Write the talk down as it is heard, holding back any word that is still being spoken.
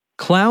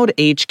Cloud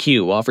HQ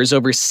offers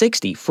over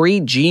 60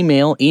 free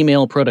Gmail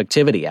email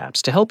productivity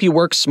apps to help you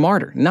work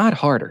smarter, not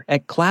harder,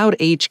 at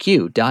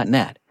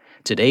cloudhq.net.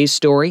 Today's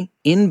story,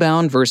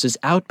 inbound versus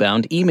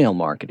outbound email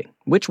marketing.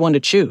 Which one to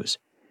choose?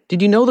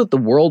 Did you know that the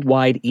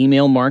worldwide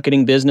email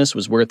marketing business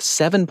was worth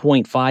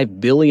 $7.5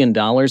 billion in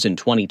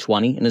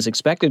 2020 and is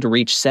expected to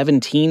reach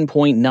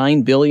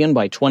 $17.9 billion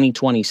by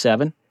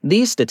 2027?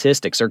 These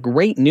statistics are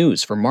great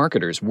news for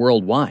marketers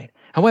worldwide.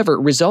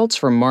 However, results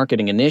from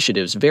marketing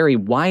initiatives vary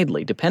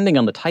widely depending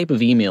on the type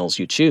of emails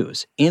you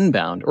choose,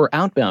 inbound or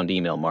outbound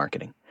email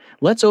marketing.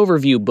 Let's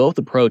overview both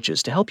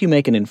approaches to help you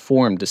make an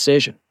informed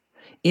decision.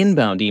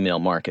 Inbound email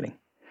marketing.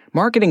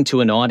 Marketing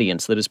to an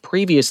audience that has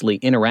previously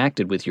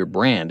interacted with your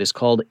brand is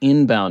called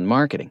inbound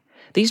marketing.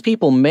 These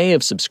people may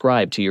have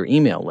subscribed to your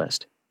email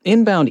list.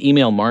 Inbound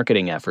email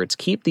marketing efforts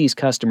keep these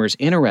customers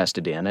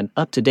interested in and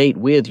up to date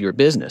with your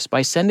business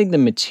by sending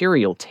them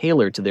material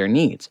tailored to their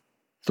needs.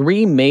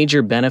 3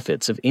 major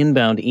benefits of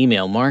inbound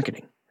email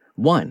marketing.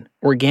 1.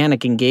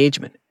 Organic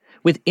engagement.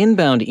 With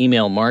inbound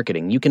email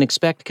marketing, you can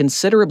expect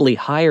considerably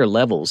higher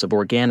levels of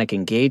organic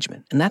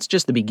engagement, and that's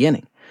just the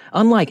beginning.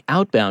 Unlike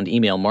outbound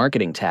email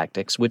marketing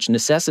tactics, which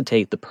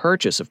necessitate the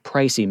purchase of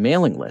pricey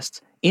mailing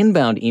lists,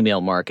 inbound email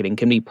marketing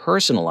can be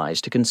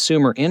personalized to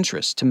consumer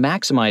interests to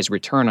maximize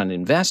return on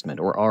investment,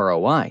 or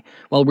ROI,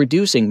 while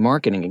reducing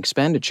marketing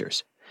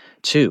expenditures.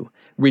 2.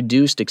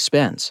 Reduced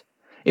expense.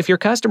 If your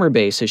customer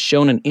base has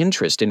shown an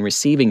interest in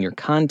receiving your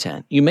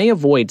content, you may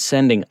avoid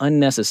sending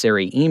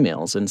unnecessary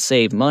emails and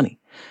save money.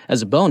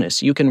 As a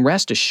bonus, you can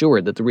rest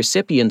assured that the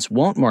recipients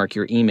won't mark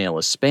your email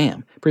as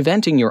spam,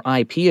 preventing your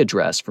IP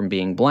address from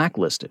being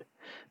blacklisted.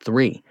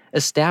 3.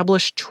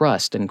 Establish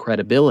trust and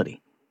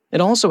credibility. It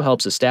also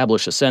helps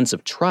establish a sense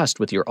of trust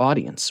with your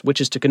audience,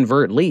 which is to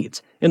convert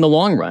leads. In the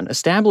long run,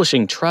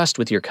 establishing trust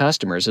with your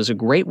customers is a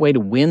great way to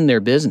win their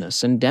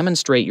business and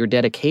demonstrate your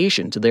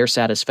dedication to their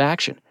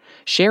satisfaction.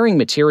 Sharing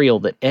material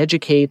that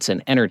educates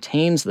and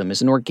entertains them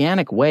is an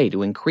organic way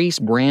to increase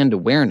brand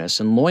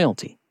awareness and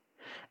loyalty.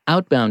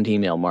 Outbound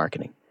email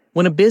marketing.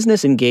 When a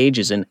business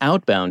engages in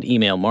outbound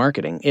email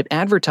marketing, it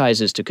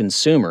advertises to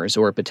consumers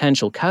or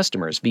potential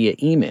customers via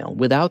email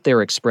without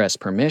their express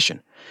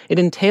permission. It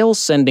entails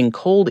sending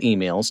cold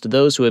emails to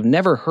those who have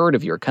never heard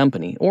of your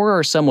company or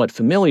are somewhat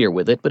familiar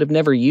with it but have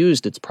never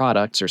used its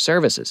products or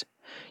services.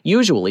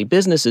 Usually,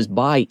 businesses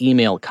buy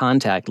email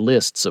contact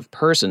lists of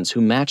persons who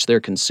match their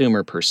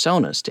consumer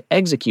personas to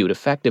execute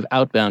effective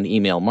outbound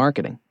email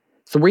marketing.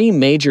 3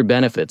 major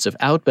benefits of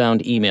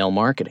outbound email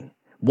marketing.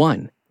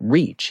 1.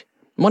 Reach.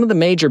 One of the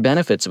major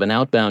benefits of an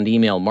outbound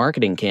email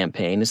marketing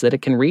campaign is that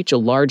it can reach a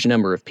large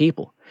number of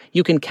people.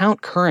 You can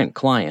count current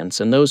clients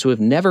and those who have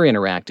never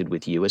interacted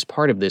with you as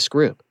part of this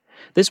group.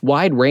 This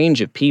wide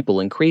range of people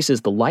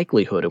increases the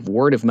likelihood of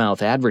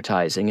word-of-mouth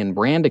advertising and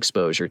brand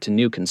exposure to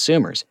new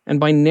consumers, and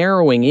by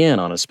narrowing in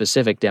on a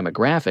specific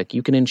demographic,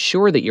 you can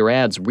ensure that your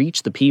ads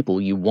reach the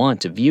people you want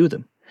to view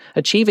them.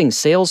 Achieving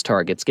sales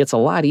targets gets a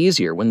lot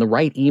easier when the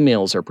right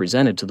emails are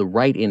presented to the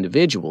right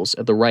individuals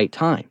at the right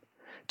time.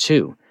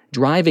 2.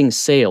 Driving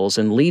sales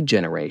and lead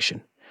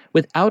generation.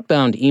 With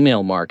outbound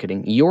email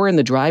marketing, you're in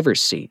the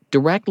driver's seat,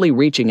 directly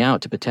reaching out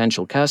to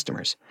potential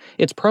customers.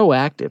 It's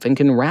proactive and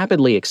can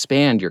rapidly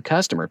expand your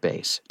customer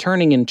base,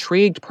 turning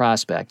intrigued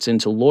prospects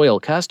into loyal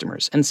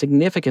customers and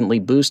significantly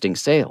boosting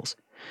sales.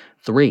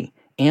 3.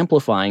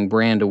 Amplifying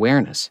brand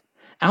awareness.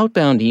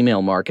 Outbound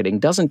email marketing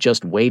doesn't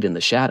just wait in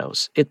the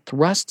shadows, it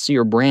thrusts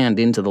your brand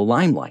into the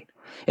limelight.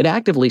 It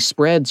actively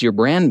spreads your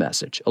brand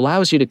message,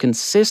 allows you to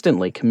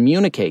consistently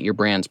communicate your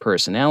brand's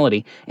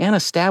personality, and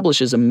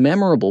establishes a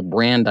memorable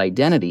brand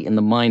identity in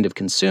the mind of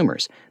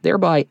consumers,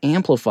 thereby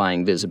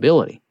amplifying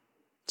visibility.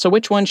 So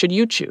which one should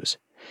you choose?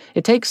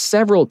 It takes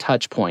several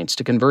touch points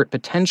to convert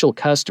potential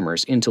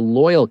customers into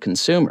loyal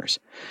consumers.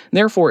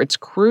 Therefore, it's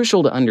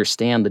crucial to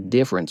understand the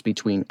difference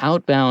between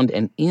outbound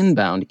and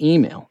inbound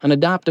email and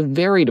adopt a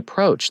varied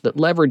approach that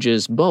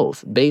leverages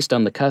both based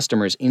on the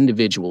customer's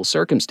individual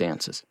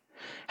circumstances.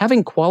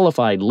 Having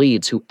qualified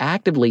leads who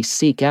actively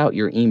seek out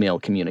your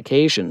email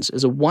communications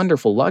is a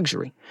wonderful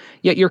luxury,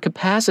 yet your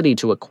capacity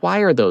to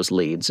acquire those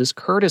leads is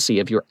courtesy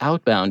of your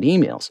outbound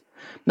emails.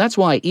 That's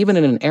why even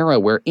in an era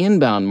where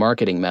inbound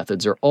marketing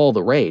methods are all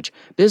the rage,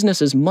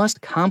 businesses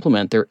must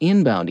complement their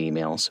inbound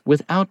emails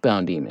with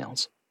outbound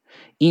emails.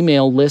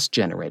 Email list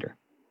generator.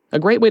 A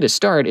great way to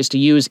start is to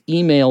use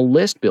Email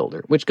List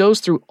Builder, which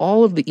goes through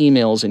all of the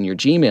emails in your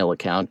Gmail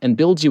account and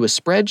builds you a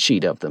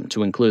spreadsheet of them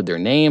to include their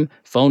name,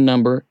 phone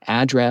number,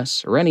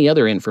 address, or any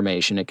other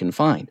information it can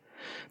find.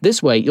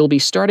 This way, you'll be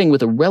starting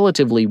with a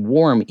relatively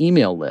warm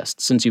email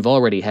list since you've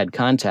already had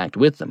contact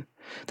with them.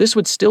 This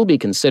would still be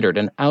considered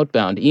an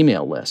outbound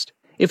email list.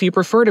 If you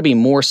prefer to be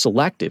more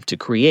selective to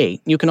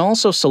create, you can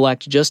also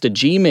select just a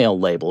Gmail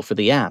label for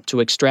the app to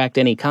extract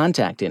any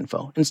contact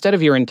info, instead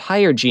of your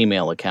entire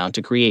Gmail account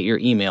to create your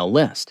email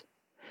list.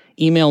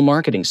 Email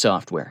marketing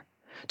software.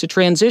 To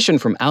transition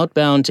from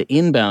outbound to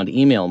inbound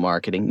email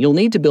marketing, you'll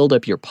need to build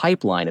up your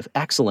pipeline of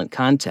excellent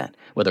content,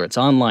 whether it's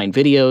online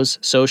videos,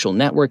 social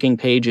networking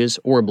pages,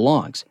 or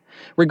blogs.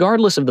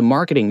 Regardless of the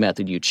marketing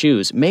method you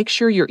choose, make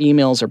sure your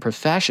emails are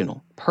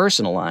professional,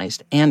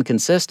 personalized, and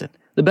consistent.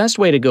 The best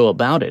way to go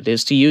about it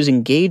is to use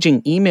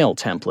engaging email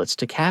templates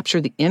to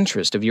capture the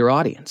interest of your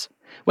audience.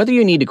 Whether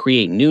you need to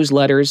create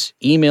newsletters,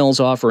 emails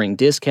offering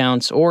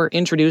discounts, or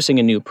introducing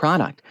a new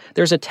product,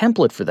 there's a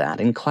template for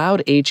that in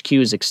Cloud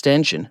HQ's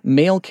extension,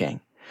 MailKing.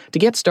 To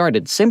get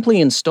started,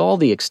 simply install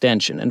the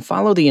extension and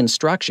follow the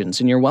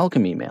instructions in your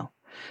welcome email.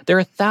 There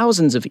are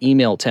thousands of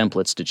email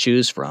templates to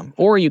choose from,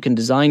 or you can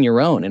design your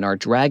own in our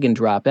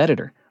drag-and-drop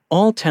editor.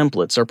 All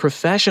templates are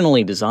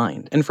professionally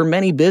designed and for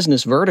many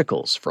business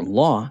verticals, from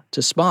law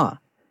to spa.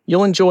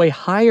 You'll enjoy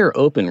higher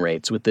open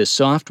rates with this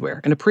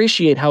software and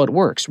appreciate how it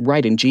works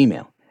right in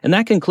Gmail. And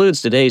that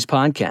concludes today's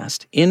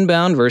podcast,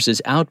 Inbound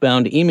versus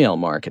Outbound Email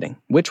Marketing.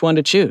 Which one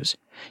to choose?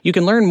 You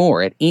can learn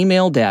more at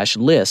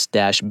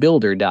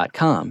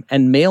email-list-builder.com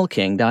and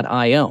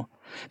mailking.io.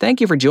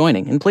 Thank you for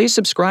joining, and please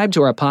subscribe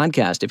to our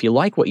podcast if you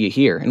like what you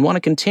hear and want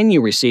to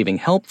continue receiving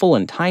helpful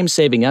and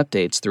time-saving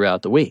updates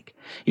throughout the week.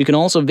 You can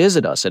also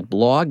visit us at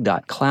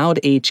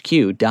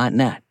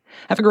blog.cloudhq.net.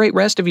 Have a great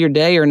rest of your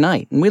day or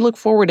night, and we look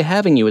forward to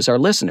having you as our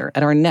listener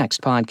at our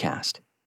next podcast.